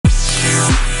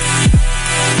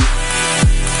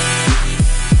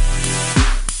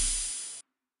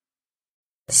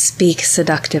Speak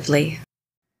seductively.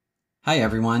 Hi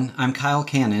everyone, I'm Kyle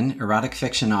Cannon, erotic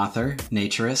fiction author,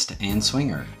 naturist, and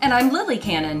swinger. And I'm Lily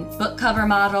Cannon, book cover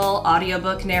model,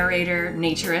 audiobook narrator,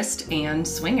 naturist, and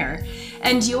swinger.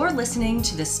 And you're listening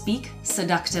to the Speak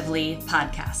Seductively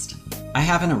podcast. I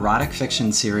have an erotic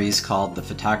fiction series called The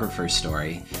Photographer's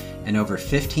Story and over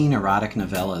 15 erotic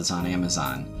novellas on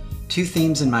Amazon. Two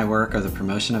themes in my work are the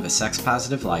promotion of a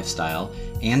sex-positive lifestyle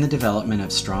and the development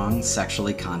of strong,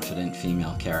 sexually confident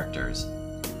female characters.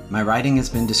 My writing has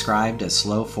been described as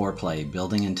slow foreplay,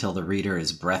 building until the reader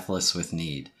is breathless with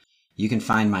need. You can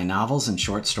find my novels and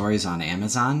short stories on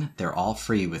Amazon. They're all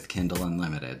free with Kindle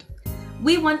Unlimited.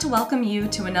 We want to welcome you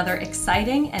to another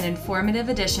exciting and informative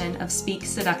edition of Speak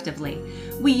Seductively.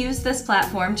 We use this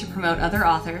platform to promote other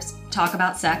authors, talk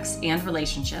about sex and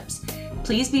relationships.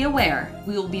 Please be aware,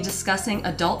 we will be discussing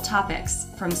adult topics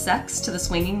from sex to the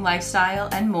swinging lifestyle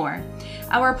and more.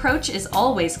 Our approach is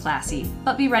always classy,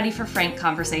 but be ready for frank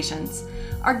conversations.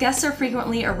 Our guests are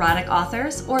frequently erotic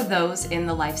authors or those in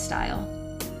the lifestyle.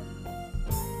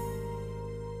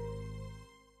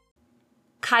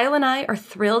 Kyle and I are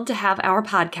thrilled to have our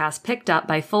podcast picked up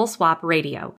by Full Swap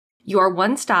Radio, your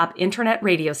one-stop internet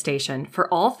radio station for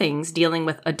all things dealing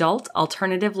with adult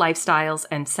alternative lifestyles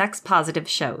and sex-positive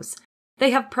shows. They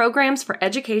have programs for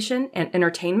education and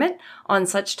entertainment on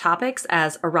such topics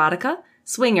as erotica,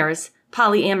 swingers,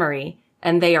 polyamory,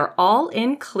 and they are all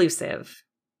inclusive.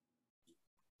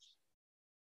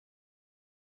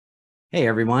 Hey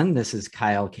everyone, this is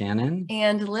Kyle Cannon.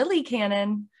 And Lily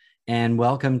Cannon. And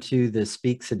welcome to the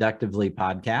Speak Seductively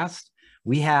podcast.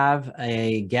 We have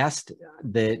a guest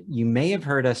that you may have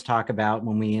heard us talk about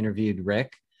when we interviewed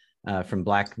Rick from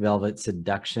Black Velvet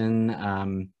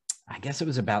Seduction. I guess it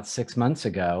was about 6 months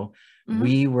ago.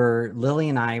 Mm-hmm. Lily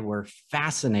and I were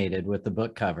fascinated with the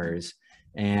book covers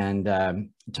and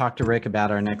talked to Rick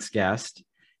about our next guest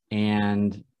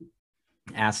and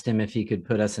asked him if he could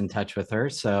put us in touch with her.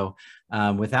 So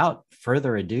without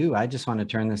further ado, I just want to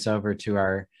turn this over to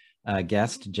our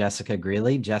guest, Jessica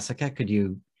Greeley. Jessica, could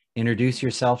you introduce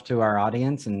yourself to our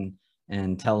audience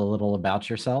and tell a little about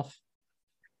yourself?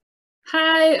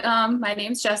 Hi, my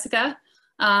name's Jessica.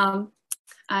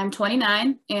 I'm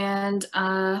 29 and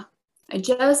I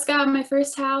just got my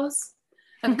first house.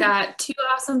 I've got two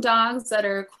awesome dogs that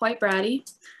are quite bratty.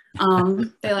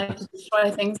 They like to destroy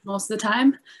things most of the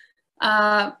time.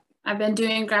 I've been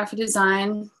doing graphic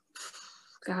design,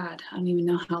 God, I don't even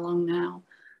know how long now.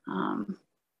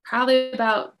 Probably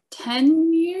about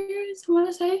 10 years, I want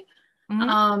to say.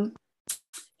 Mm-hmm.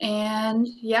 And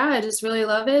yeah, I just really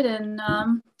love it. And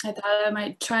I thought I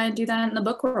might try and do that in the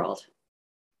book world.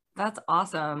 That's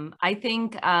awesome. I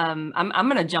think I'm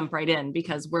going to jump right in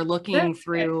because we're looking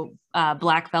through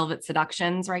Black Velvet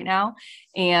Seductions right now.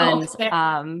 And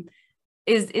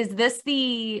is this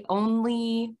the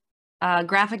only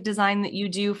graphic design that you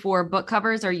do for book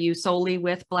covers? Are you solely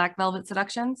with Black Velvet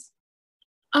Seductions?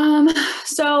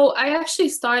 So I actually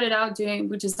started out doing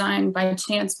book design by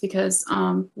chance because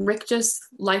Rick just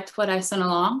liked what I sent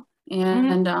along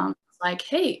and like,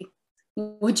 hey,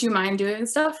 would you mind doing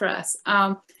stuff for us?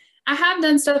 I have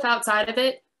done stuff outside of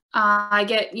it. I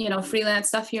get, freelance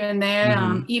stuff here and there,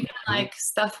 even like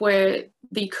stuff where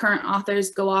the current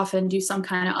authors go off and do some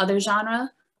kind of other genre.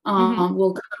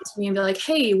 Will come to me and be like,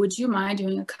 hey, would you mind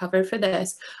doing a cover for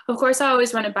this? Of course, I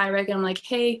always run it by Rick and I'm like,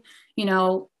 hey,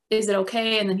 is it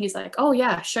okay? And then he's like, oh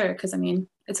yeah, sure. Cause I mean,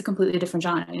 it's a completely different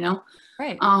genre,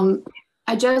 Right.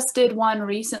 I just did one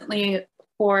recently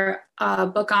for a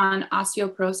book on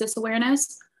osteoporosis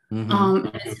awareness.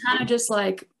 And it's kind of just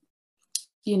like,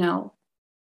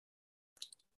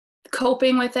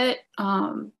 coping with it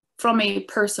from a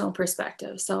personal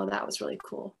perspective. So that was really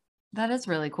cool. That is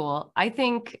really cool. I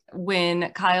think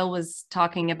when Kyle was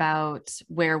talking about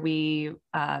where we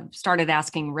started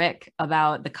asking Rick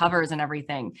about the covers and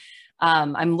everything,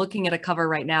 I'm looking at a cover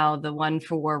right now, the one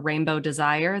for Rainbow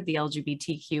Desire, the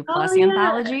LGBTQ plus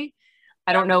anthology.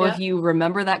 I don't know if you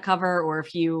remember that cover or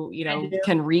if you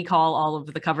can recall all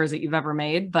of the covers that you've ever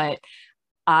made, but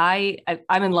I'm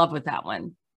in love with that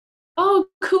one. Oh,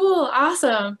 cool.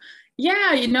 Awesome. Yeah.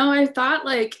 I thought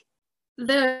like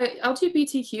the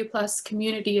LGBTQ plus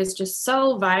community is just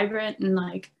so vibrant and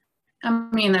like,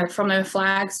 they're from their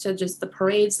flags to just the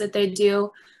parades that they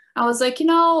do. I was like,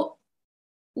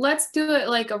 let's do it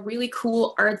like a really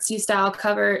cool artsy style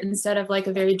cover instead of like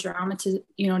a very dramatized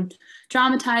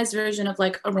version of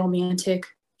like a romantic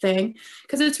thing.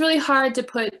 Because it's really hard to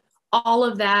put all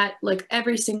of that, like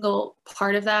every single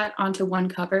part of that onto one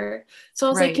cover. So I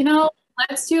was like,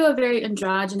 let's do a very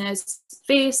androgynous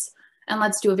face and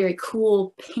let's do a very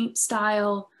cool paint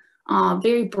style.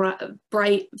 very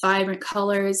bright, vibrant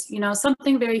colors,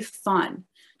 something very fun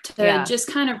to just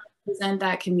kind of represent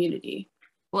that community.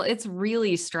 Well, it's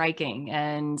really striking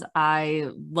and I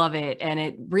love it. And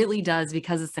it really does,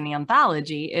 because it's an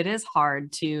anthology, it is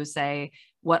hard to say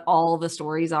what all the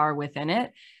stories are within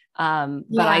it.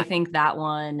 But I think that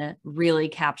one really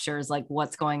captures like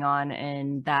what's going on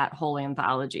in that whole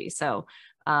anthology. So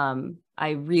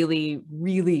I really,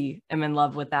 really am in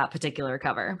love with that particular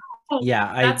cover.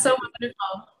 Yeah, that's so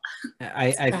wonderful.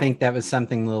 I think that was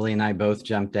something Lily and I both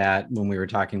jumped at when we were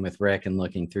talking with Rick and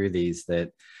looking through these,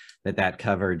 that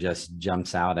cover just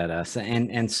jumps out at us,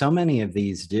 and so many of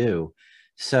these do.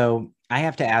 So I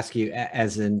have to ask you,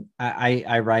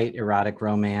 I write erotic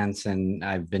romance, and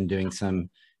I've been doing some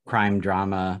crime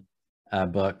drama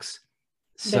books.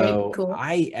 So cool.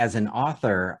 as an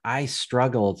author, I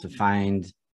struggle to find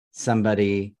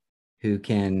somebody who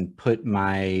can put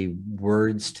my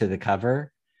words to the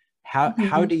cover.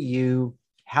 How do you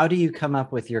come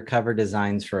up with your cover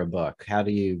designs for a book? How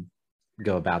do you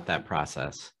go about that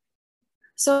process?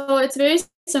 So it's very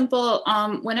simple.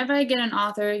 Whenever I get an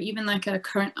author, even like a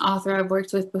current author I've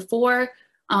worked with before,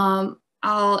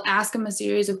 I'll ask them a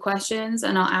series of questions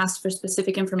and I'll ask for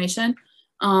specific information.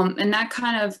 And that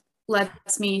kind of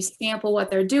lets me sample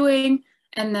what they're doing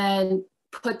and then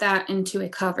put that into a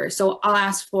cover. So I'll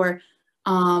ask for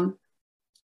a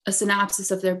synopsis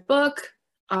of their book,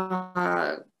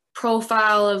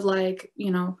 profile of like,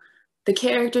 the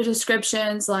character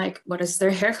descriptions, like what is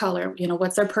their hair color,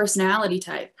 what's their personality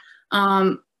type.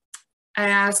 I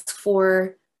ask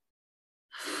for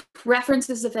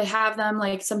references if they have them.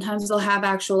 Like sometimes they'll have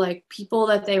actual like people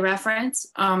that they reference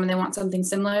and they want something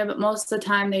similar, but most of the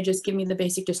time they just give me the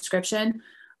basic description.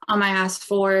 I ask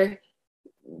for,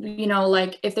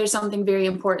 like if there's something very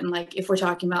important, like if we're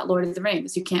talking about Lord of the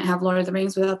Rings, you can't have Lord of the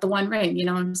Rings without the One Ring, you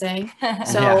know what I'm saying?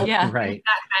 So yeah, right.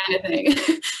 That kind of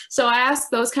thing. So I ask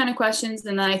those kind of questions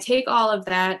and then I take all of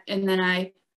that and then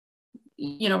I,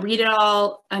 read it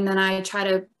all and then I try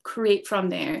to create from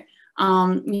there.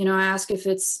 I ask if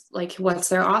it's like, what's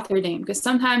their author name? Because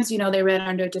sometimes, they read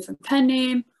under a different pen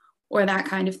name or that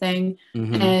kind of thing.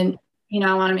 Mm-hmm. And,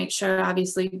 I want to make sure,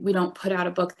 obviously, we don't put out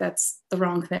a book that's the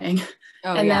wrong thing.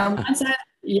 Oh, and yeah. then once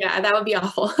that would be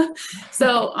awful.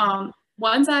 So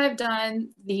once I've done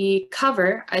the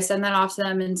cover, I send that off to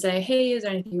them and say, hey, is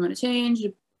there anything you want to change?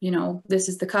 This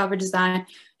is the cover design.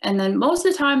 And then most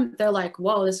of the time they're like,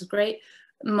 whoa, this is great.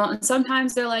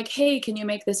 Sometimes they're like, hey, can you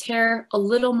make this hair a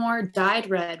little more dyed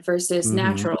red versus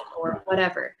natural or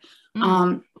whatever?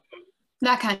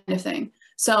 That kind of thing.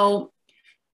 So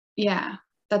yeah,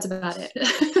 that's about it.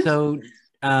 So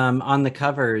on the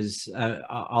covers,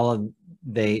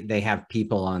 they have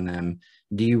people on them.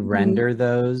 Do you render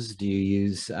those? Do you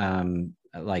use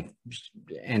like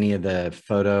any of the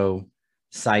photo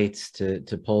sites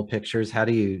to pull pictures? How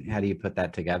do you put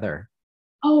that together?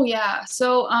 Oh yeah.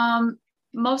 So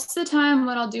most of the time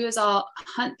what I'll do is I'll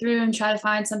hunt through and try to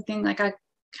find something. Like I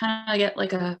kind of get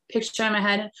like a picture in my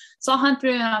head. So I'll hunt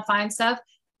through and I'll find stuff.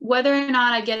 Whether or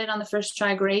not I get it on the first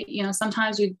try, great.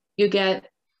 Sometimes you get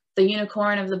the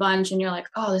unicorn of the bunch and you're like,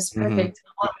 oh, this is perfect.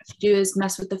 All I have to do is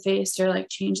mess with the face or like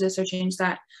change this or change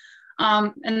that.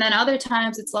 And then other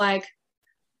times it's like,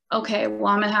 okay, well,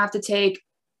 I'm gonna have to take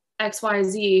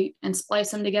XYZ and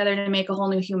splice them together to make a whole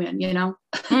new human,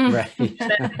 Right.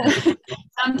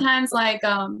 Sometimes like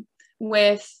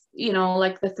with,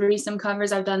 like the threesome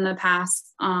covers I've done in the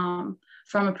past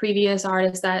from a previous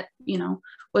artist that,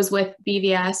 was with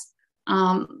BVS.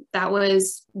 That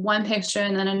was one picture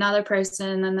and then another person,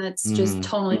 and then that's just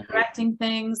totally correcting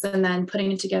things and then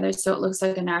putting it together so it looks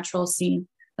like a natural scene,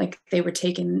 like they were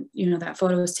taken, that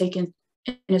photo was taken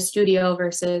in a studio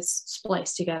versus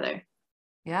spliced together.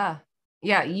 Yeah,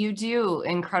 you do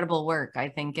incredible work. I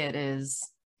think it is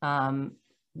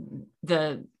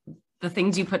the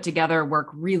things you put together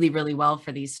work really, really well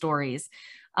for these stories.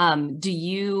 Do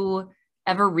you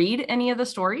ever read any of the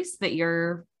stories that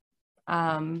you're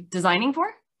designing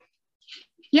for?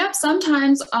 Yep,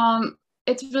 sometimes.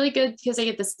 It's really good because I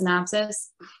get the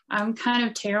synopsis. I'm kind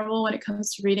of terrible when it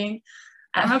comes to reading.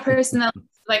 I'm a person that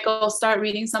like will start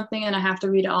reading something and I have to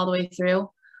read it all the way through.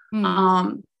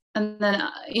 And then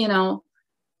I'm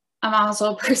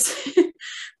also a person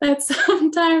that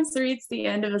sometimes reads the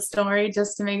end of a story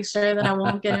just to make sure that I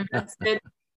won't get invested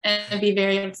and be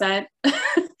very upset.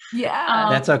 Yeah,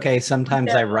 that's okay.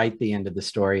 Sometimes I write the end of the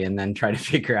story and then try to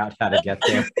figure out how to get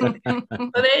there. So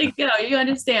there you go. You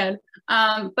understand.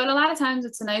 But a lot of times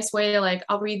it's a nice way to like,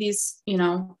 I'll read these,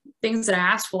 things that I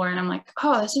asked for and I'm like,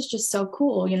 oh, this is just so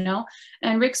cool,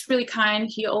 And Rick's really kind.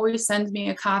 He always sends me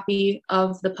a copy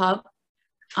of the pub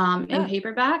in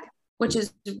paperback. which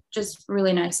is just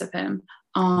really nice of him.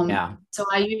 Yeah. So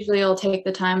I usually will take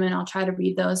the time and I'll try to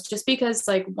read those, just because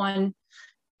like one,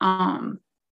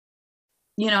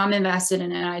 you know, I'm invested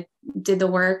in it. I did the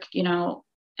work, you know,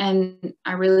 and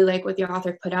I really like what the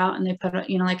author put out, and they put,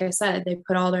 you know, like I said, they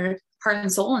put all their heart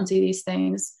and soul into these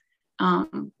things,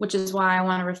 which is why I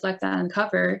want to reflect that on the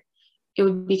cover. It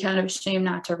would be kind of a shame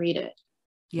not to read it.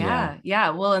 Yeah.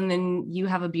 Well, and then you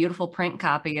have a beautiful print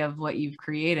copy of what you've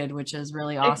created, which is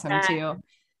really awesome too.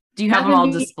 Do you have them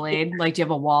all displayed? Like, do you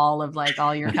have a wall of like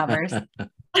all your covers?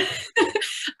 I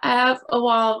have a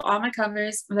wall of all my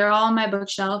covers. They're all on my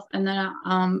bookshelf. And then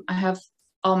I have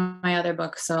all my other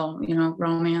books. So, you know,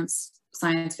 romance,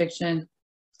 science fiction,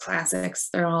 classics,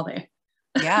 they're all there.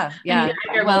 Yeah.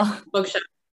 Well, bookshelf.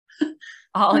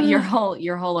 All your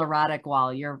whole erotic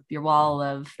wall, your wall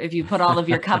of, if you put all of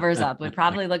your covers up, would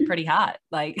probably look pretty hot.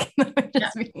 Like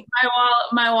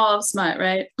my wall of smut,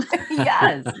 right?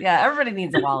 Yes. Yeah. Everybody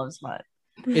needs a wall of smut.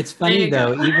 It's funny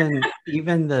though,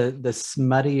 even the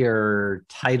smuttier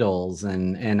titles,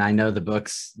 and I know the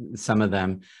books, some of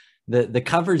them, the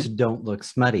covers don't look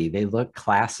smutty. They look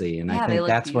classy. And I think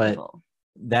that's beautiful.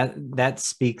 That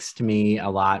speaks to me a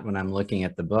lot when I'm looking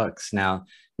at the books. Now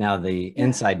the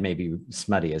inside may be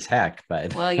smutty as heck,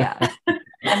 but well, yeah.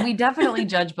 And we definitely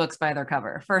judge books by their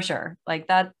cover, for sure. Like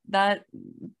that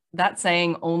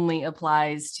saying only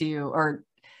applies to, or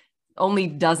only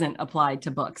doesn't apply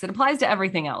to books. It applies to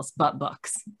everything else but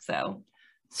books.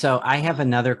 So I have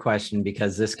another question,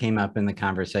 because this came up in the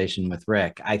conversation with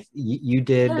Rick. You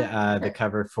did the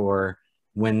cover for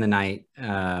When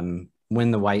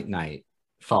the White Knight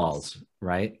Falls,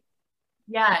 right?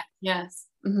 Yeah. Yes.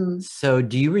 Mm-hmm. So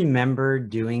do you remember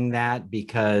doing that?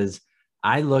 Because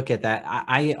I look at that,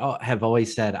 I have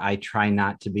always said I try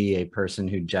not to be a person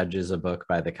who judges a book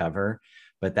by the cover,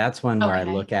 but that's one where I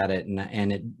look at it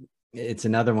and it's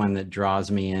another one that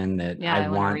draws me in, that I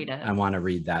want to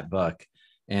read that book.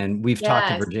 And we've talked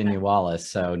to Virginia Wallace,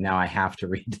 so now I have to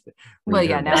read now I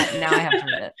have to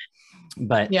read it.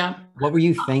 But what were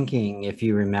you thinking, if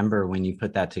you remember, when you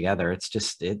put that together? It's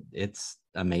just, it's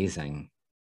amazing.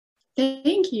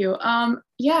 Thank you.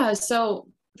 So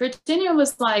Virginia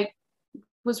was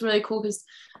really cool, because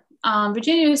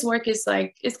Virginia's work is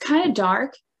like, it's kind of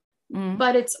dark,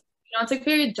 but it's, you know, it's like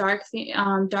very dark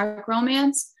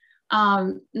romance.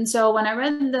 And so when I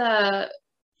read the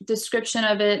description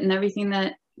of it and everything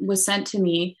that was sent to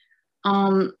me,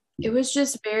 it was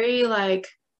just very like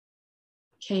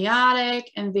chaotic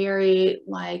and very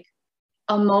like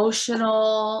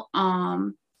emotional.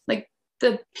 Like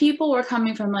the people were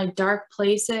coming from like dark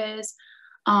places.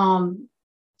 And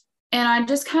I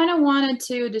just kind of wanted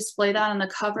to display that on the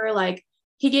cover. Like,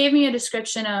 he gave me a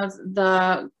description of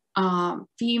the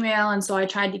female, and so I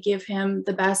tried to give him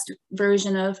the best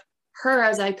version of her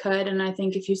as I could. And I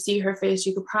think if you see her face,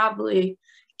 you could probably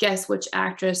guess which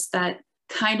actress that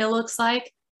kind of looks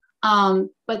like.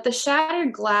 But the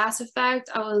shattered glass effect,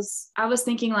 I was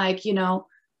thinking, like, you know,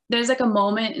 there's like a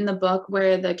moment in the book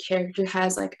where the character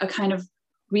has like a kind of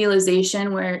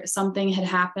realization where something had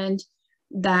happened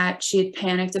that she had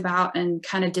panicked about and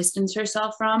kind of distanced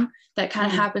herself from. That kind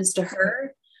of happens to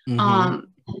her.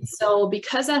 So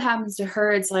because that happens to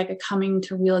her, it's like a coming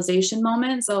to realization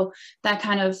moment. So that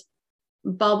kind of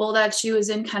bubble that she was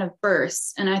in kind of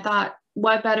bursts. And I thought,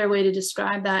 what better way to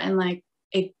describe that in like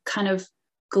a kind of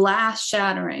glass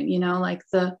shattering, you know, like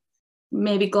the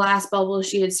maybe glass bubble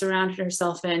she had surrounded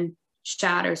herself in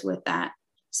shatters with that.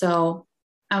 So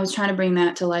I was trying to bring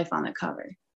that to life on the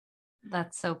cover.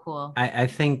 That's so cool. I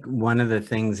think one of the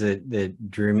things that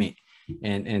drew me,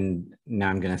 and now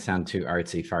I'm going to sound too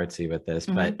artsy fartsy with this,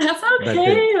 but that's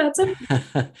okay. That's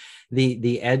okay.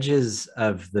 The edges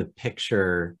of the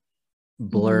picture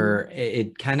blur.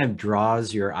 It kind of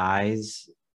draws your eyes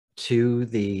to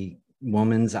the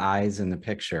woman's eyes in the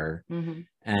picture,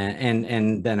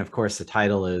 and then of course the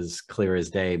title is clear as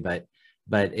day, but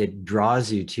it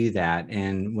draws you to that.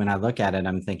 And when I look at it,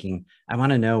 I'm thinking, I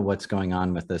want to know what's going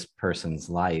on with this person's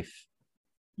life.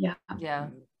 Yeah.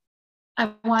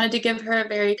 I wanted to give her a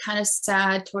very kind of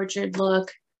sad, tortured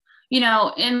look, you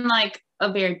know, in like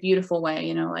a very beautiful way,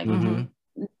 you know, like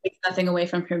take nothing away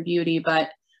from her beauty, but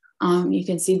you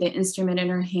can see the instrument in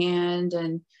her hand,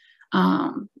 and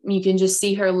you can just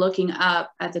see her looking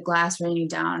up at the glass raining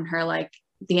down on her, like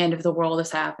the end of the world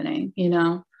is happening, you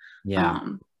know?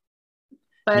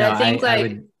 But no, I think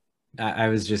I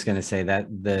was just going to say that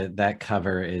that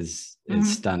cover is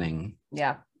stunning.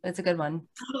 Yeah, it's a good one.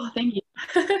 Oh, thank you.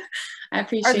 I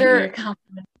appreciate your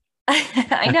compliment.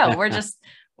 I know we're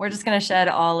We're just going to shed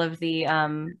all the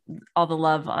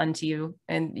love onto you.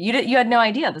 And you had no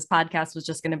idea this podcast was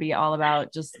just going to be all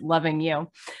about just loving you.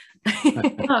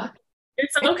 Oh, you're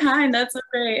so kind. That's so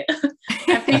great.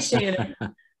 I appreciate it.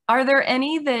 Are there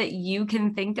any that you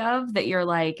can think of that you're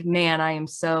like, man, I am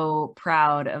so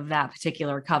proud of that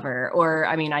particular cover? Or,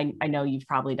 I mean, I know you've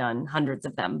probably done hundreds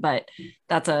of them, but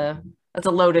that's a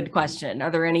loaded question.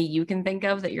 Are there any you can think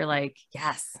of that you're like,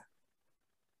 yes?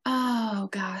 Oh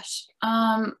gosh.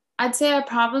 I'd say I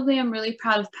probably am really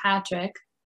proud of Patrick.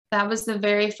 That was the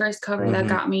very first cover that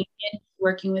got me into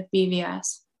working with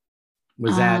BVS.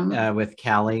 Was that with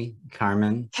Callie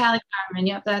Carmen? Callie Carmen,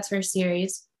 yep, that's her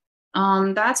series.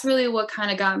 That's really what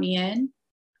kind of got me in.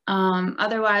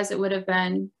 Otherwise it would have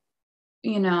been,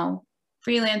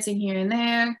 freelancing here and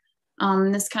there.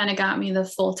 This kind of got me the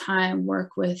full-time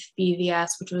work with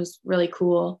BVS, which was really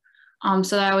cool.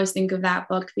 So I always think of that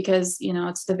book because,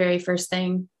 it's the very first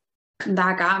thing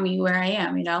that got me where I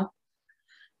am,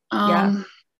 Yeah.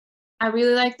 I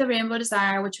really like the Rainbow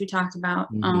Desire, which we talked about,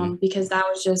 because that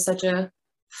was just such a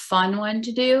fun one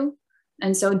to do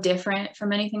and so different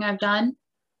from anything I've done.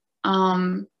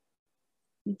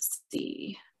 Let's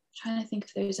see. I'm trying to think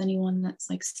if there's anyone that's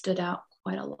like stood out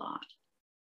quite a lot.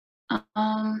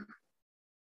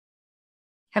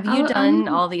 Have you done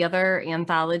all the other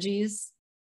anthologies?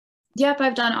 Yep,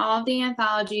 I've done all of the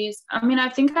anthologies. I mean, I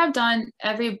think I've done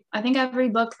every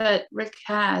book that Rick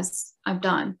has, I've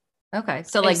done. Okay.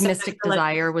 So like Mystic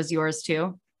Desire was yours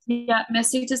too? Yeah,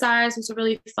 Mystic Desires was a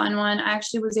really fun one. I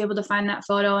actually was able to find that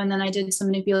photo and then I did some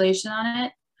manipulation on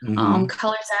it.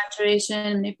 Color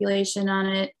saturation, manipulation on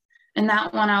it. And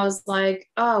that one I was like,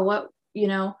 oh, what,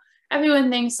 everyone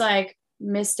thinks like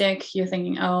Mystic, you're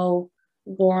thinking, oh,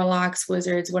 warlocks,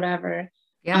 wizards, whatever.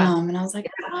 Yeah. And I was like,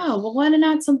 oh, well, why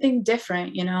not something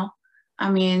different,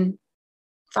 I mean,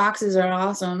 foxes are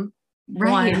awesome.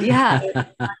 Right. Yeah.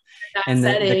 And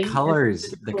the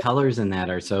colors in that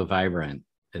are so vibrant.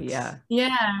 Yeah.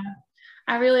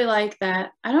 I really like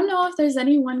that. I don't know if there's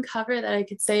any one cover that I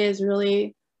could say is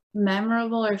really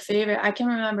memorable or favorite. I can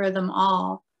remember them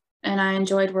all and I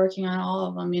enjoyed working on all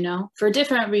of them, for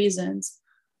different reasons.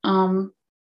 I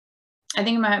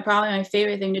think probably my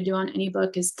favorite thing to do on any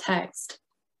book is text,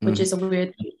 which is a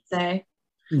weird thing to say.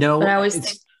 No, but I always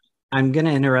think I'm going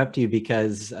to interrupt you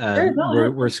because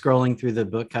we're scrolling through the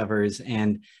book covers,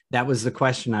 and that was the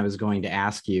question I was going to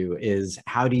ask you: is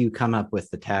how do you come up with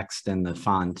the text and the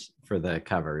font for the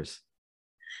covers?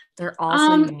 They're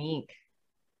also unique.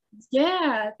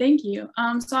 Yeah, thank you.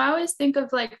 So I always think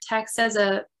of like text as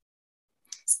a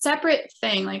separate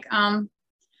thing. Like, I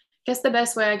guess the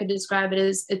best way I could describe it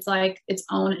is it's like its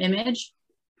own image.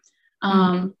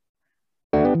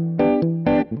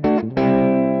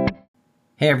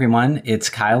 Hey everyone, it's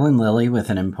Kyle and Lily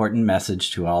with an important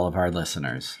message to all of our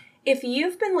listeners. If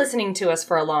you've been listening to us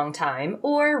for a long time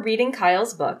or reading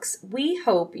Kyle's books, we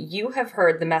hope you have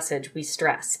heard the message we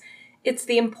stress. It's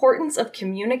the importance of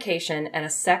communication and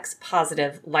a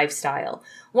sex-positive lifestyle.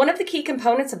 One of the key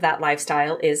components of that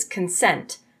lifestyle is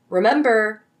consent.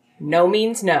 Remember, no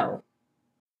means no.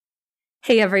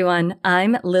 Hey everyone,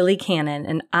 I'm Lily Cannon,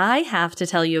 and I have to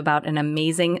tell you about an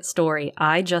amazing story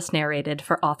I just narrated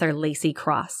for author Lacey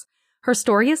Cross. Her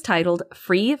story is titled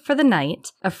Free for the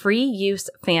Night, a free-use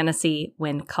fantasy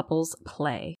when couples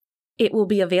play. It will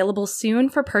be available soon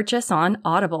for purchase on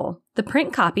Audible. The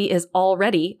print copy is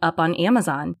already up on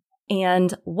Amazon.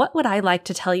 And what would I like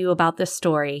to tell you about this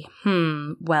story?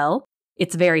 Well,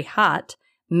 it's very hot.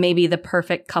 Maybe the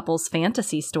perfect couples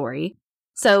fantasy story.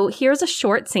 So here's a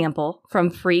short sample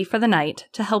from Free for the Night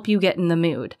to help you get in the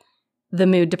mood. The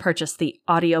mood to purchase the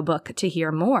audiobook to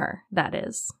hear more, that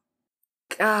is.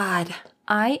 God,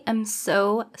 I am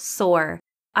so sore.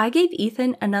 I gave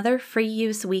Ethan another free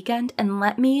use weekend, and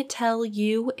let me tell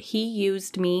you, he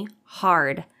used me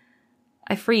hard.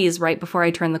 I freeze right before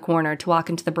I turn the corner to walk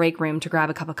into the break room to grab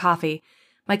a cup of coffee.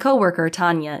 My coworker,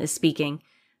 Tanya, is speaking.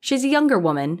 She's a younger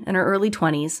woman, in her early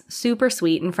 20s, super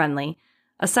sweet and friendly.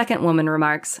 A second woman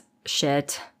remarks,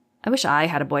 "Shit, I wish I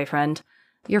had a boyfriend.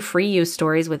 Your free use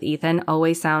stories with Ethan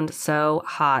always sound so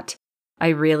hot. I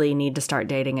really need to start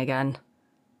dating again."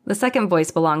 The second voice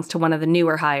belongs to one of the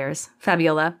newer hires,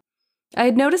 Fabiola. I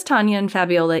had noticed Tanya and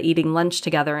Fabiola eating lunch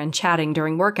together and chatting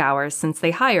during work hours since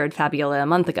they hired Fabiola a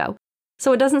month ago,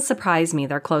 so it doesn't surprise me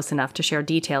they're close enough to share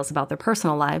details about their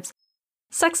personal lives.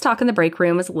 Sex talk in the break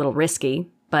room is a little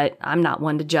risky, but I'm not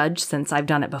one to judge since I've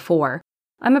done it before.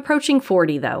 I'm approaching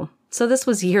 40, though, so this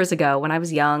was years ago when I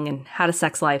was young and had a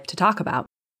sex life to talk about.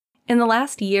 In the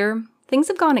last year, things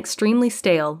have gone extremely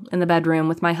stale in the bedroom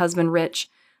with my husband, Rich,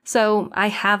 so I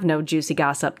have no juicy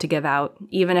gossip to give out,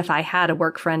 even if I had a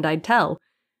work friend I'd tell.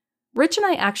 Rich and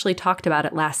I actually talked about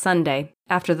it last Sunday,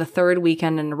 after the third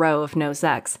weekend in a row of no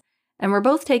sex, and we're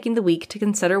both taking the week to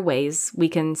consider ways we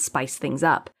can spice things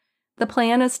up. The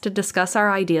plan is to discuss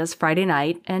our ideas Friday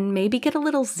night and maybe get a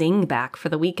little zing back for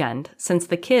the weekend, since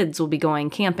the kids will be going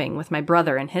camping with my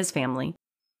brother and his family.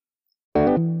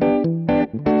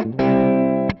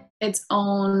 Its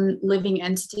own living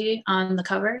entity on the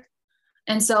cover.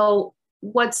 And so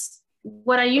what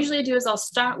I usually do is I'll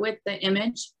start with the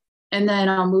image and then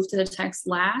I'll move to the text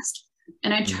last.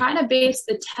 And I try to base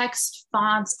the text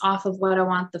fonts off of what I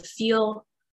want the feel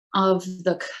of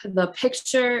the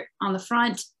picture on the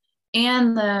front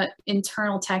and the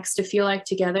internal text to feel like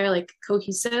together, like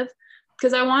cohesive.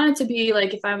 Because I want it to be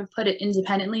like, if I would put it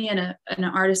independently and an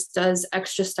artist does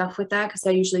extra stuff with that, because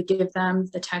I usually give them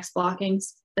the text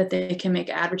blockings that they can make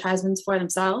advertisements for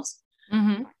themselves.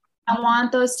 Mm-hmm. I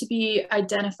want those to be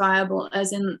identifiable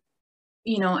as in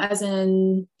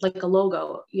like a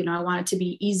logo. I want it to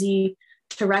be easy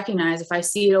to recognize. If I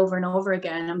see it over and over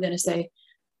again, I'm going to say,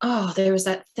 oh, there was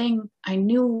that thing. I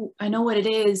know what it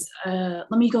is.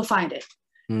 Let me go find it.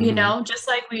 Mm-hmm. Just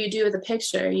like what you do with a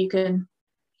picture,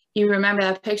 you remember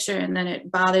that picture and then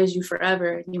it bothers you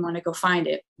forever. And you want to go find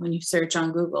it when you search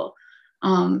on Google.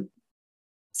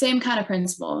 Same kind of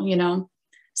principle,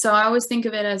 So I always think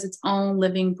of it as its own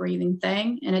living, breathing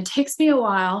thing. And it takes me a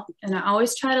while. And I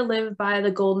always try to live by the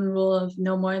golden rule of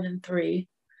no more than 3.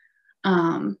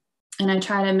 And I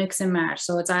try to mix and match.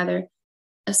 So it's either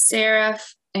a serif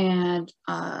and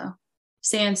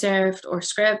sans serif or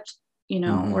script,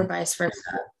 or vice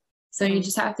versa. So you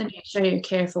just have to make sure you're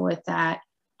careful with that.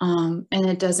 And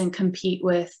it doesn't compete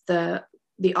with the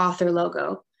author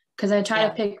logo. Because I try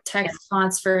to pick text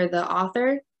fonts for the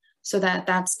author so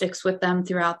that sticks with them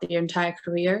throughout their entire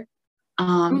career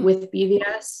with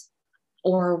BVS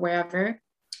or wherever.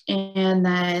 And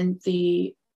then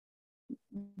the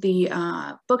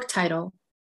book title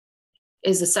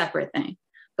is a separate thing,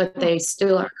 but they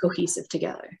still are cohesive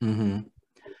together. Mm-hmm.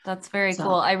 That's very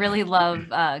cool. I really love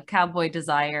Cowboy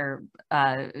Desire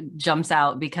jumps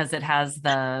out because it has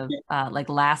the like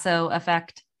lasso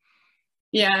effect.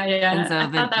 Yeah. And so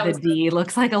the D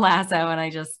looks like a lasso, and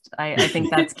I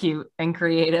think that's cute and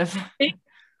creative.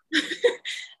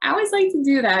 I always like to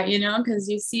do that, because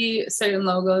you see certain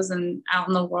logos and out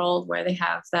in the world where they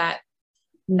have that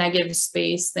negative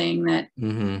space thing that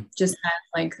just has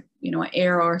like, an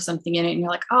arrow or something in it. And you're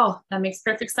like, oh, that makes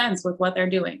perfect sense with what they're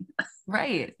doing.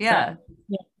 Right. Yeah. So,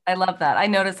 yeah. I love that. I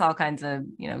notice all kinds of,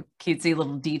 cutesy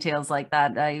little details like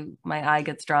that. My eye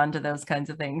gets drawn to those kinds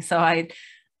of things. So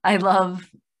I love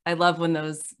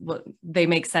when they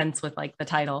make sense with like the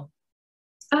title.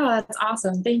 Oh, that's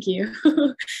awesome. Thank you.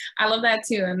 I love that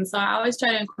too. And so I always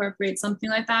try to incorporate something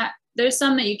like that. There's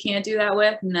some that you can't do that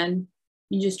with, and then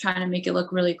you just try to make it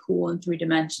look really cool and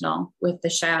 3-dimensional with the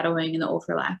shadowing and the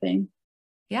overlapping.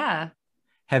 Yeah.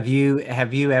 Have you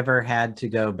ever had to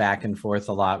go back and forth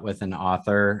a lot with an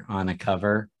author on a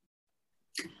cover?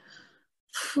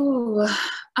 Ooh,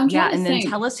 I'm trying to think.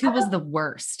 Then tell us who was the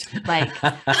worst. Like,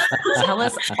 tell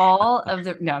us all of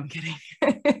the. No, I'm kidding.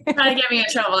 Trying to get me in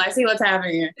trouble. I see what's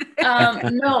happening here.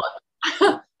 No,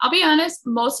 I'll be honest.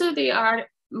 Most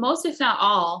if not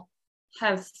all,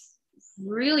 have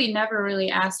really never really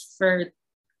asked for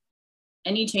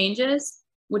any changes,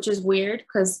 which is weird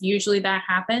because usually that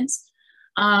happens.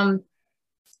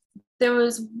 There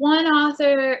was one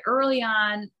author early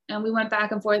on, and we went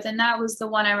back and forth, and that was the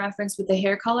one I referenced with the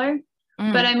hair color.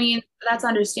 But I mean, that's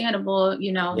understandable,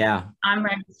 Yeah. I'm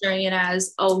registering it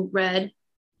as red,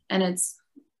 and it's,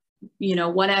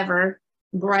 whatever,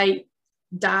 bright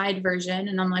dyed version.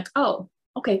 And I'm like, oh,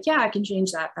 okay, yeah, I can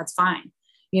change that. That's fine.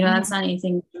 That's not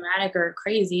anything dramatic or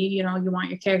crazy. You want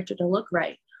your character to look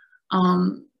right.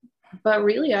 But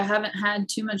really, I haven't had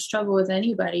too much trouble with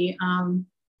anybody.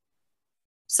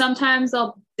 Sometimes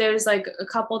there's like a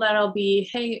couple that'll be,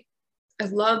 hey, I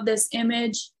love this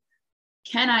image.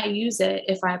 Can I use it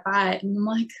if I buy it? And I'm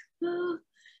like, oh,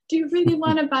 do you really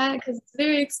want to buy it? Because it's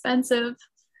very expensive,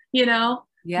 Yeah.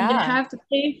 You're going to have to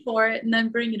pay for it and then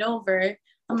bring it over.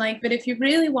 I'm like, but if you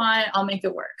really want it, I'll make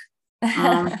it work.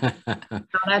 So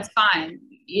that's fine.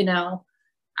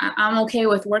 I'm okay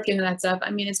with working with that stuff.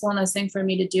 I mean, it's one of those things for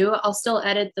me to do. I'll still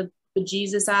edit the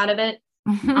bejesus out of it.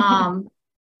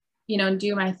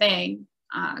 Do my thing.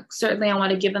 Certainly I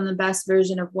want to give them the best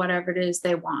version of whatever it is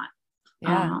they want.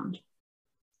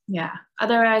 Yeah.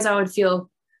 Otherwise I would feel,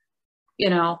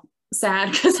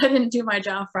 sad because I didn't do my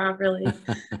job properly.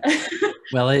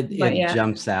 Well, it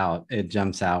jumps out. It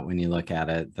jumps out when you look at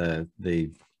it.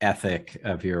 The ethic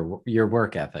of your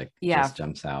work ethic just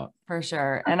jumps out. For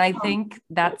sure. And I think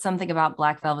that's something about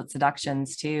Black Velvet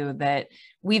Seductions too, that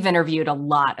we've interviewed a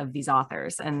lot of these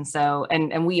authors. And so,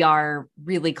 and we are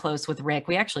really close with Rick.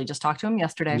 We actually just talked to him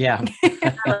yesterday. Yeah.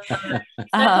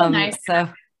 Nice. So,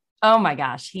 oh my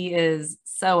gosh, he is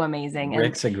so amazing.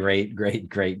 Rick's a great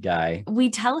guy. We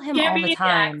tell him all the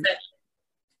time.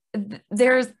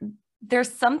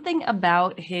 There's something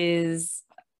about his,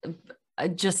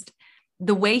 just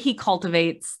the way he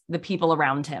cultivates the people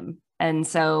around him. And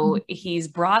so he's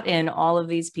brought in all of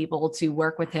these people to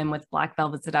work with him with Black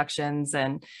Velvet Seductions.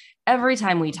 And every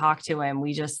time we talk to him,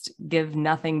 we just give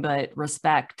nothing but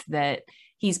respect that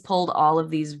he's pulled all of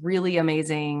these really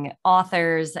amazing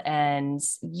authors and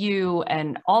you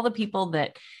and all the people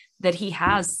that he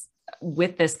has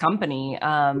with this company.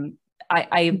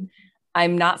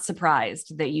 I'm not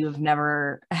surprised that you have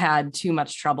never had too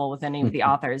much trouble with any of the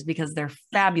authors, because they're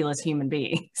fabulous human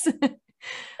beings.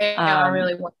 They are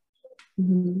really wonderful.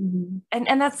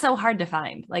 And that's so hard to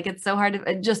find. Like, it's so hard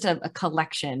to just a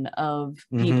collection of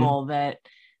people that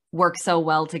work so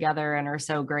well together and are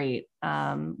so great.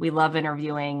 We love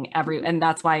interviewing and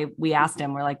that's why we asked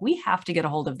him, we're like, we have to get a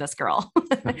hold of this girl.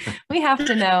 We have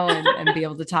to know and be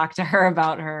able to talk to her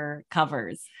about her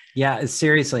covers. Yeah,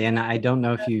 seriously. And I don't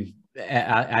know if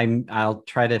I'll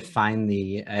try to find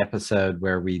the episode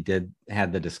where we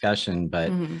had the discussion, but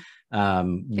it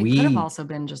could have also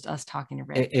been just us talking to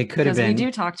Rick. It could have been. We do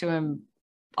talk to him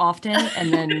often,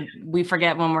 and then we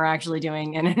forget when we're actually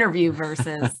doing an interview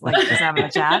versus like just having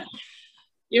a chat.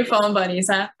 Your phone buddies,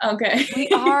 huh? Okay. We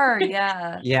are,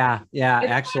 yeah. Yeah.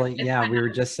 Actually, yeah, we were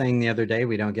just saying the other day,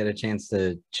 we don't get a chance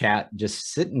to chat,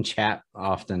 just sit and chat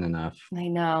often enough. I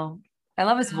know. I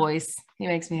love his voice. He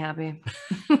makes me happy.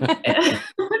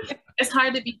 It's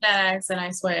hard to beat that accent,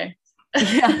 I swear.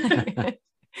 Yeah.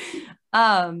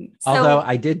 Although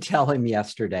I did tell him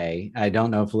yesterday, I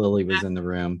don't know if Lily was in the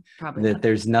room, that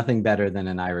there's nothing better than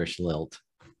an Irish lilt.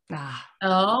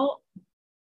 Oh,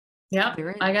 yeah.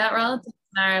 I got relatives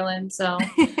in Ireland, so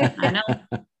I know.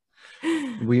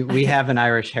 We have an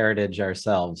Irish heritage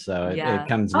ourselves, so it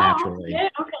comes naturally.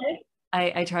 Okay.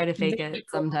 I try to fake it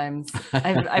sometimes.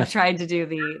 I've tried to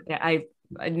do I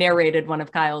narrated one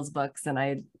of Kyle's books, and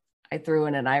I threw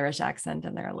in an Irish accent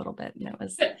in there a little bit, and it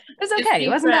was okay. It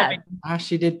wasn't bad. Oh,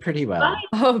 she did pretty well.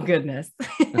 Oh goodness.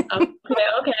 Okay.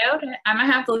 I might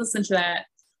have to listen to that.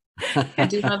 I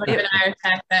do love a good Irish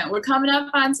accent. We're coming up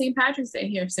on St. Patrick's Day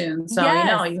here soon, so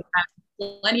you have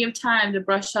plenty of time to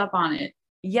brush up on it.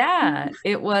 Yeah,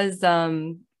 it was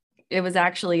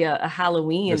actually a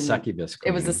Halloween. The Succubus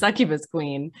Queen. It was a Succubus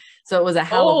Queen. So it was a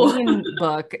Halloween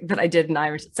book that I did in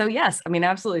Irish. So yes, I mean,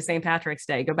 absolutely St. Patrick's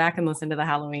Day. Go back and listen to the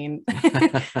Halloween,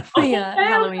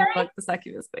 Halloween book, The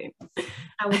Succubus Queen.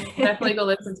 I would definitely go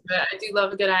listen to it. I do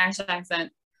love a good Irish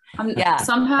accent.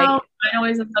 Somehow I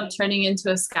always end up turning into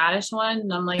a Scottish one,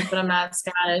 and I'm like, but I'm not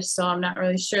Scottish, so I'm not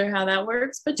really sure how that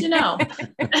works, but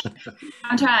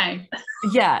I'm trying.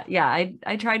 Yeah.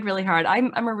 I tried really hard.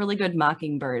 I'm a really good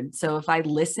mockingbird. So if I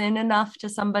listen enough to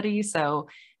somebody, so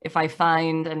if I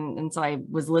find, and so I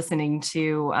was listening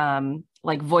to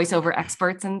like voiceover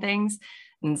experts and things.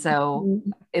 And so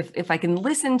if I can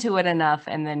listen to it enough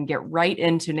and then get right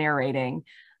into narrating,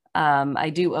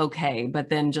 I do okay, but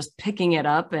then just picking it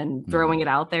up and throwing it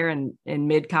out there and in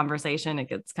mid conversation, it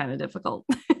gets kind of difficult.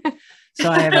 So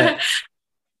I have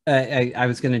I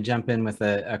was going to jump in with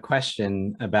a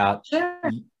question about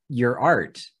your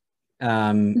art.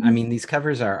 I mean, these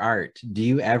covers are art. Do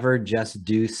you ever just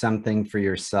do something for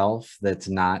yourself that's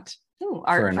not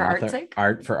art for an author? Art's sake?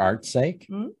 Art for art's sake?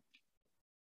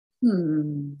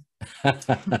 It's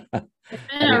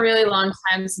been a really long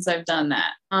time since I've done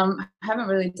that. I haven't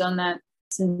really done that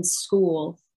since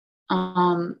school.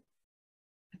 I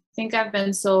think I've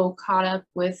been so caught up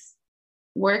with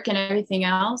work and everything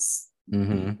else.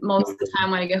 Most of the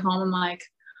time when I get home, I'm like,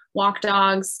 walk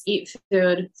dogs, eat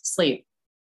food, sleep.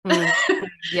 Yeah.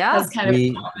 That's kind of we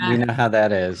know how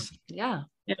that is. Yeah.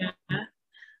 It's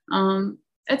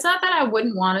not that I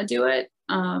wouldn't want to do it.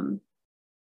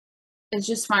 It's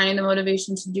just finding the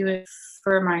motivation to do it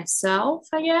for myself,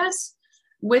 I guess.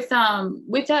 With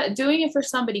that, doing it for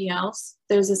somebody else,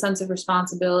 there's a sense of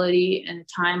responsibility and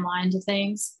a timeline to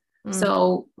things.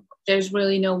 So there's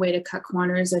really no way to cut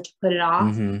corners or to put it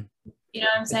off. You know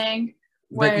what I'm saying?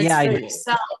 Whereas for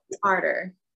yourself, it's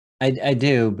harder. I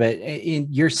do, but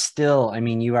you're still, I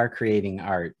mean, you are creating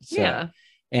art. So, yeah.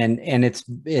 And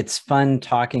it's fun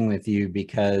talking with you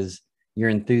because your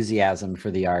enthusiasm for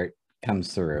the art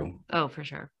comes through. Oh, for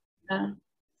sure. Yeah.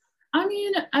 I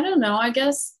mean, I don't know. I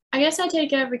guess I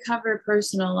take every cover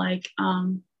personal. Like,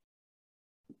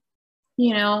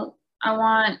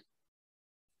 I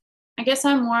guess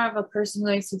I'm more of a person who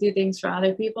likes to do things for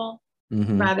other people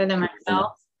rather than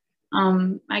myself.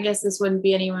 I guess this wouldn't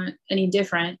be any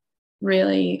different,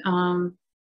 really.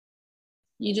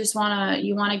 You just want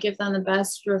to give them the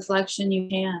best reflection you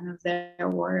can of their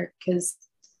work, because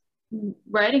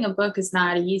writing a book is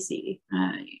not easy.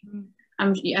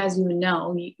 As you would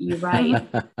know, you write.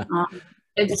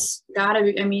 It's gotta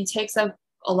be, it takes up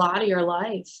a lot of your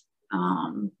life.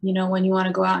 When you want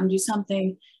to go out and do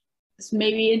something,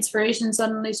 maybe inspiration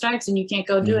suddenly strikes and you can't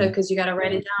go do it because you got to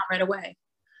write it down right away.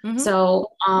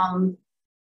 So,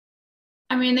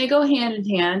 they go hand in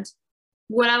hand.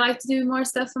 Would I like to do more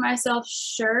stuff for myself?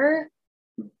 Sure.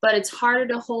 But it's harder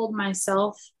to hold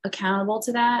myself accountable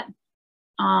to that,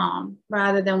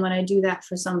 rather than when I do that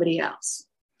for somebody else.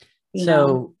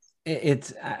 So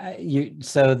it's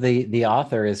so the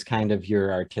author is kind of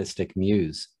your artistic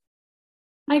muse.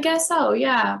 I guess so,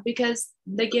 yeah, because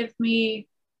they give me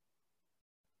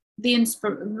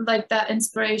that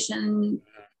inspiration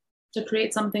to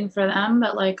create something for them,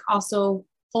 but also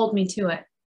hold me to it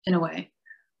in a way.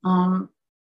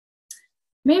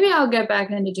 Maybe I'll get back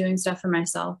into doing stuff for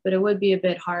myself, but it would be a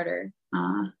bit harder.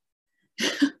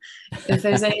 If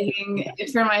there's anything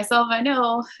for myself, I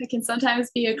know I can sometimes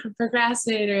be a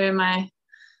procrastinator in my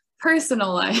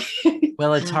personal life.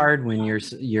 Well, it's hard when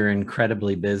you're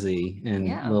incredibly busy,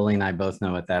 and Lily and I both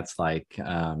know what that's like.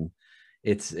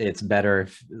 It's better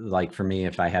if, for me,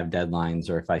 if I have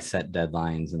deadlines, or if I set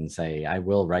deadlines and say I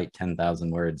will write 10,000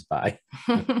 words by.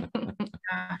 Gosh,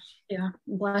 yeah,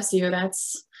 bless you.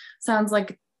 Sounds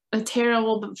like a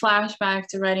terrible flashback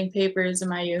to writing papers in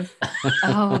my youth.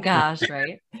 Oh gosh,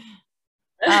 right.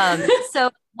 So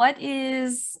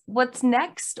what's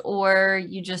next? Or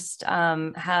you just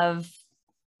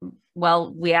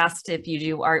we asked if you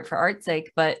do art for art's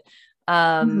sake, but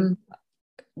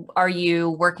are you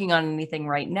working on anything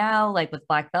right now, like with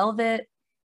Black Velvet?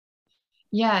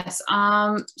 Yes.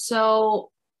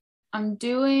 So I'm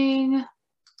doing,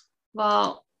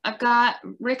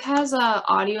 Rick has a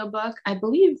audiobook. I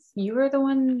believe you were the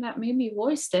one that made me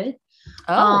voiced it.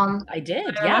 Oh, I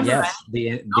did. Yes. Yes.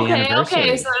 The anniversary.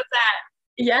 Okay. So that.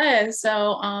 Yeah.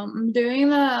 So I'm doing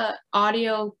the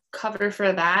audio cover for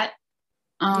that.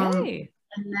 Yay.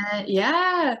 And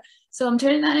then, so I'm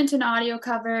turning that into an audio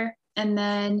cover. And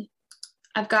then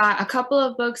I've got a couple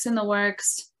of books in the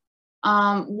works.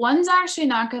 One's actually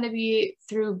not going to be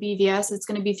through BVS. It's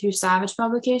going to be through Savage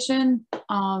Publication.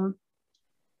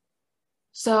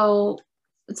 So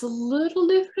it's a little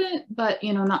different, but,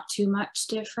 not too much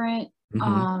different.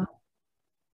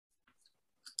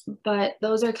 But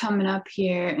those are coming up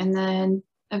here. And then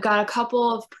I've got a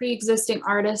couple of pre-existing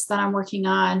artists that I'm working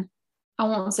on. I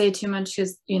won't say too much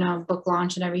because, book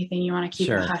launch and everything, you want to keep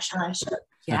it hush-hush.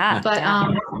 Yeah. But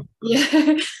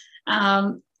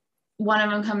one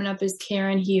of them coming up is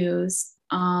Karen Hughes.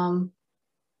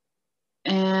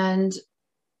 And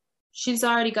she's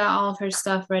already got all of her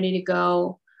stuff ready to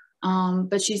go.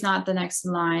 But she's not the next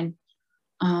in line.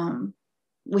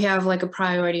 We have a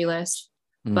priority list,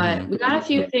 but we got a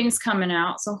few things coming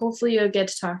out. So hopefully you'll get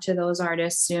to talk to those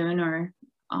artists soon, or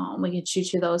we can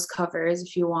shoot you those covers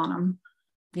if you want them.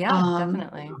 Yeah,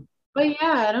 definitely. But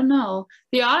yeah, I don't know.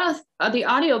 The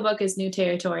audiobook is new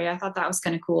territory. I thought that was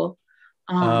kind of cool.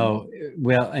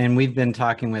 And we've been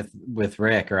talking with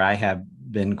Rick, or I have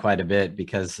been quite a bit,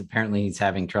 because apparently he's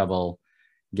having trouble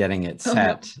getting it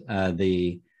set.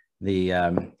 The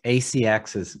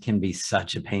ACX can be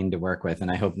such a pain to work with,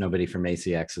 and I hope nobody from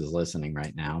ACX is listening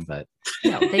right now, but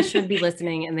no, they should be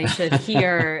listening, and they should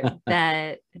hear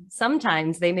that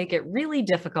sometimes they make it really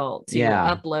difficult to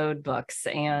upload books,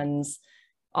 and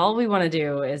all we want to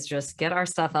do is just get our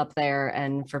stuff up there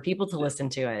and for people to listen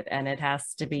to it. And it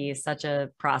has to be such a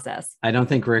process. I don't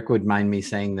think Rick would mind me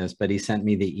saying this, but he sent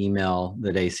me the email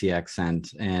that ACX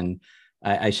sent, and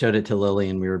I showed it to Lily,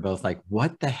 and we were both like,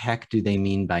 what the heck do they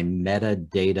mean by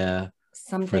metadata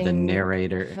for the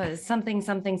narrator? Something.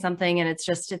 And it's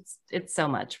just, it's so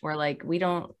much. We're like, we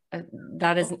don't,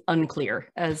 that is unclear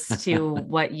as to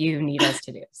what you need us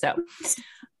to do. So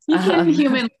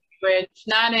human language,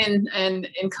 not in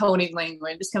coding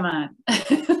language. Come on.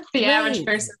 The average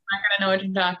person's not going to know what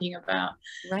you're talking about.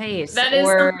 Right. That is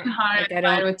something hard to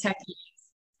find with techies.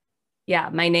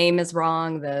 Yeah, my name is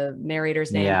wrong, the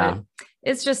narrator's name. Yeah. But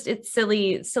it's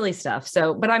silly stuff.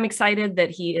 So, but I'm excited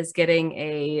that he is getting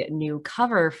a new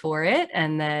cover for it,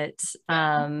 and that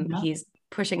he's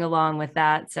pushing along with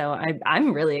that. So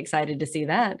I'm really excited to see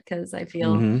that, because I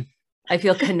feel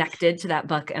connected to that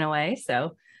book in a way.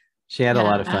 So she had a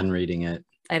lot of fun reading it.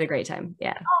 I had a great time.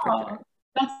 Yeah. Oh, for sure.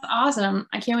 That's awesome.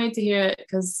 I can't wait to hear it,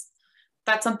 because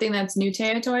that's something that's new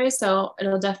territory. So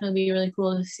it'll definitely be really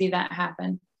cool to see that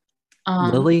happen.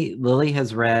 Lily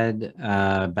has read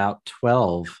about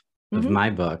 12 of my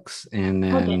books, and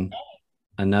then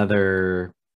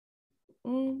another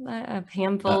a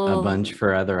handful, a bunch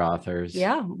for other authors.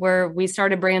 Yeah, where we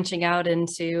started branching out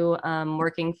into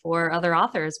working for other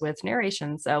authors with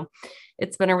narration. So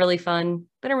it's been a really fun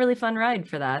ride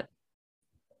for that.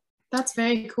 That's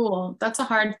very cool. That's a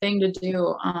hard thing to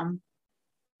do.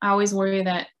 I always worry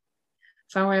that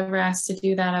if I were ever asked to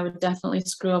do that, I would definitely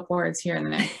screw up words here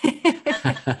and there.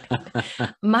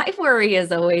 My worry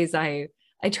is always I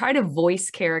try to voice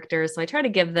characters. So I try to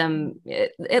give them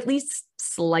at least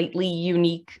slightly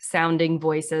unique sounding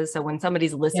voices. So when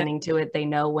somebody's listening to it, they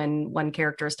know when one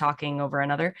character is talking over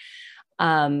another.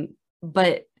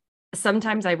 But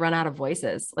sometimes I run out of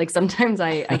voices. Like sometimes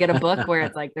I get a book where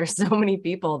it's like, there's so many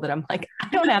people that I'm like, I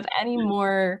don't have any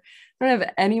more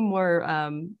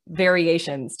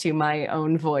variations to my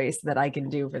own voice that I can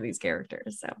do for these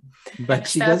characters. So, but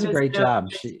she does a great job.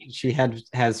 She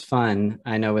has fun.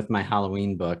 I know with my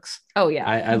Halloween books. Oh yeah,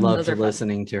 I loved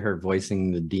listening to her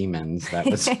voicing the demons. That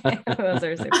was fun. Those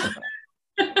are super fun.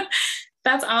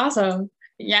 That's awesome.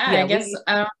 Yeah, I guess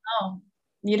I don't know.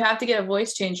 You'd have to get a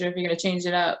voice changer if you're going to change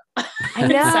it up. I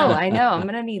know. I'm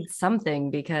going to need something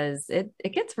because it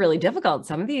gets really difficult.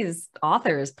 Some of these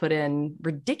authors put in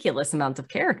ridiculous amounts of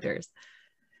characters.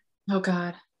 Oh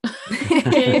God.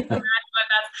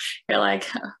 You're like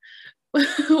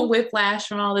whiplash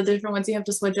from all the different ones you have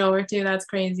to switch over to. That's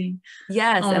crazy.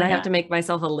 Yes. And I have to make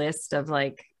myself a list of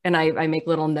like, and I make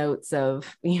little notes of,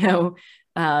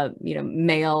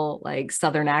 male like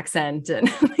Southern accent and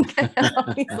like,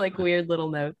 all these like weird little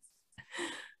notes.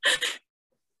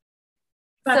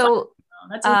 So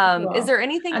cool. Is there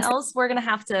anything else we're gonna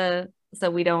have to,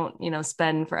 so we don't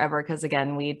spend forever, because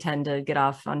again we tend to get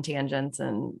off on tangents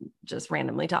and just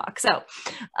randomly talk. So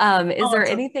is there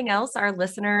anything else our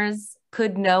listeners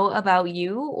could know about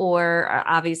you? Or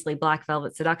obviously Black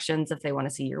Velvet Seductions, if they want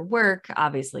to see your work,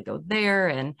 obviously go there,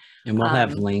 and we'll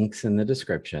have links in the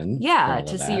description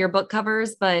to see your book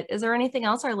covers. But is there anything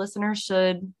else our listeners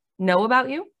should know about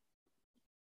you?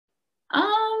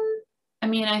 I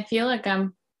mean, I feel like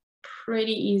I'm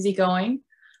pretty easygoing.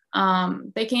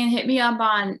 They can hit me up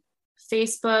on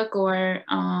Facebook or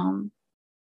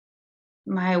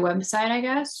my website, I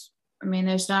guess. I mean,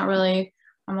 there's not really,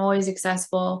 I'm always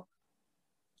accessible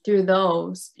through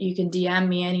those. You can DM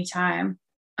me anytime.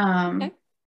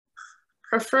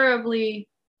 Preferably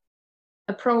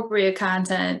appropriate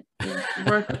content.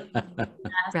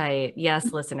 Right.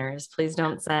 Yes, listeners, please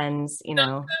don't send, Don't send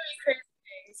me crazy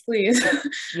things, please.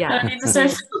 Yeah. I need to start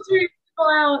filtering people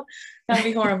out. That'd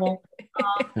be horrible.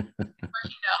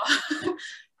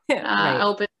 Right.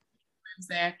 Open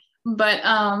there. But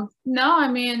no, I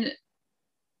mean,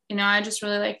 I just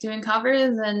really like doing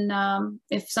covers, and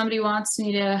if somebody wants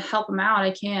me to help them out,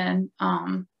 I can.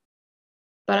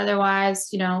 But otherwise,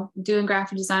 doing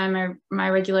graphic design, my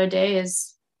regular day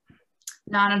is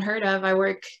not unheard of. I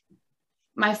work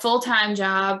my full-time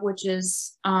job, which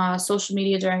is social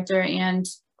media director and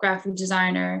graphic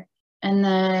designer. And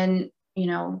then,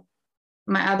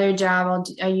 my other job,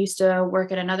 I used to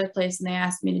work at another place, and they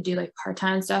asked me to do like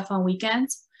part-time stuff on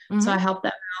weekends. Mm-hmm. So I help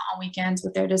them out on weekends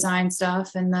with their design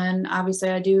stuff. And then obviously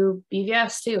I do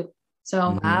BVS too.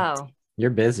 So wow, you're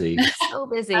busy. So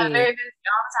busy. I'm very busy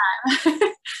all the time.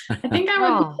 I think I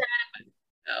would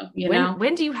do that.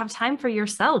 When do you have time for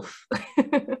yourself?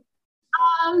 I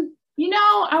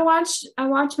watch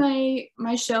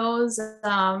my shows.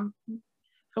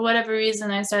 For whatever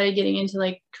reason, I started getting into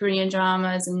like Korean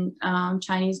dramas and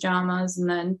Chinese dramas, and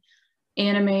then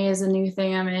anime is a new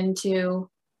thing I'm into.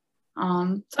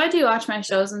 So I do watch my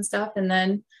shows and stuff, and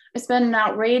then I spend an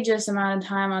outrageous amount of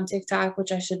time on TikTok,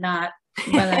 which I should not,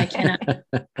 but I cannot.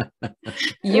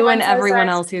 You and everyone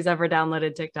else who's ever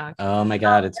downloaded TikTok. Oh my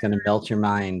God, it's going to melt your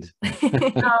mind.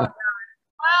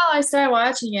 Well, I started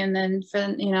watching it, and then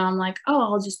I'm like, oh,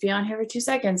 I'll just be on here for 2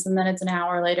 seconds, and then it's an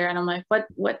hour later, and I'm like,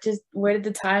 where did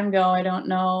the time go? I don't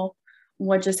know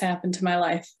what just happened to my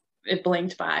life. It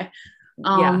blinked by.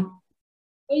 But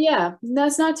yeah,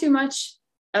 that's not too much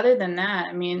other than that.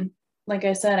 I mean, like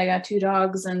I said, I got 2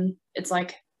 dogs, and it's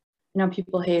like,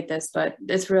 people hate this, but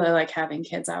it's really like having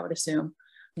kids, I would assume.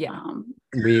 Yeah.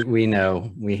 We know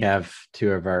we have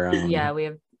 2 of our own. Yeah, we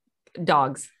have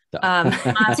dogs.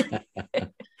 That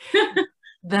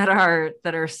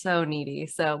are so needy.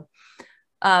 So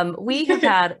we have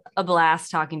had a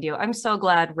blast talking to you. I'm so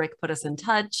glad Rick put us in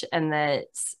touch and that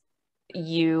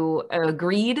you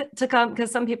agreed to come,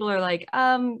 because some people are like,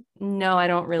 no, I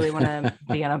don't really want to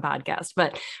be on a podcast,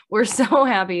 but we're so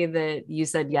happy that you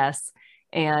said yes.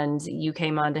 and you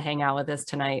came on to hang out with us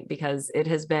tonight, because it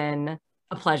has been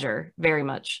a pleasure very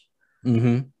much.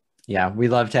 Mm-hmm. Yeah, we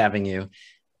loved having you.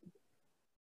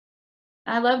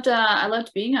 I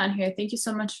loved being on here. Thank you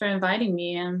so much for inviting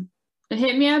me. And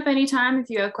hit me up anytime if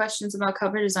you have questions about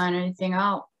cover design or anything.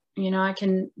 I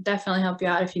can definitely help you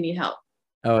out if you need help.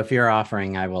 Oh, if you're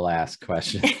offering, I will ask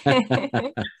questions. All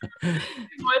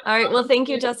right. Well, thank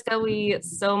you, Jessica. We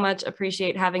so much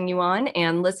appreciate having you on.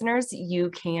 And listeners, you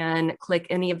can click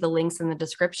any of the links in the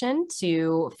description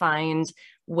to find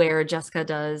where Jessica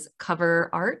does cover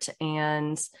art.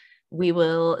 And we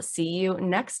will see you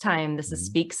next time. This is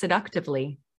Speak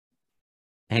Seductively.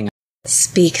 Hang on.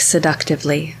 Speak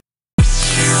seductively.